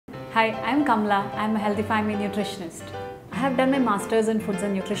Hi, I'm Kamala. I'm a HealthifyMe nutritionist. I have done my Masters in Foods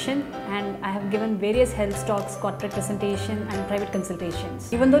and Nutrition and I have given various health talks, corporate presentation and private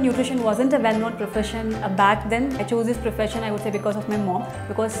consultations. Even though nutrition wasn't a well-known profession back then, I chose this profession, I would say, because of my mom,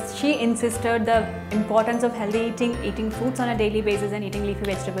 because she insisted the importance of healthy eating fruits on a daily basis and eating leafy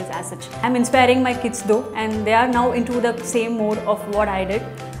vegetables as such. I'm inspiring my kids though, and they are now into the same mode of what I did.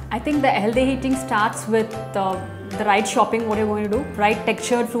 I think the healthy eating starts with the right shopping, what you're going to do, right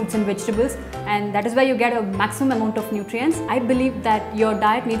textured fruits and vegetables, and that is where you get a maximum amount of nutrients. I believe that your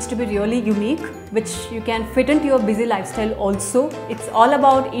diet needs to be really unique, which you can fit into your busy lifestyle also. It's all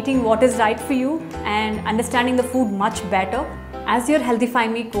about eating what is right for you and understanding the food much better. As your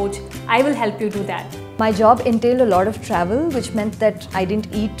HealthifyMe coach, I will help you do that. My job entailed a lot of travel, which meant that I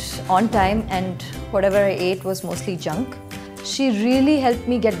didn't eat on time and whatever I ate was mostly junk. She really helped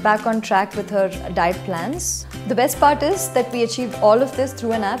me get back on track with her diet plans. The best part is that we achieved all of this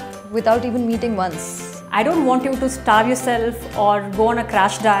through an app without even meeting once. I don't want you to starve yourself or go on a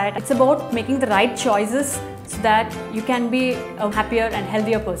crash diet. It's about making the right choices so that you can be a happier and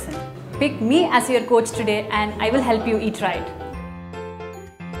healthier person. Pick me as your coach today and I will help you eat right.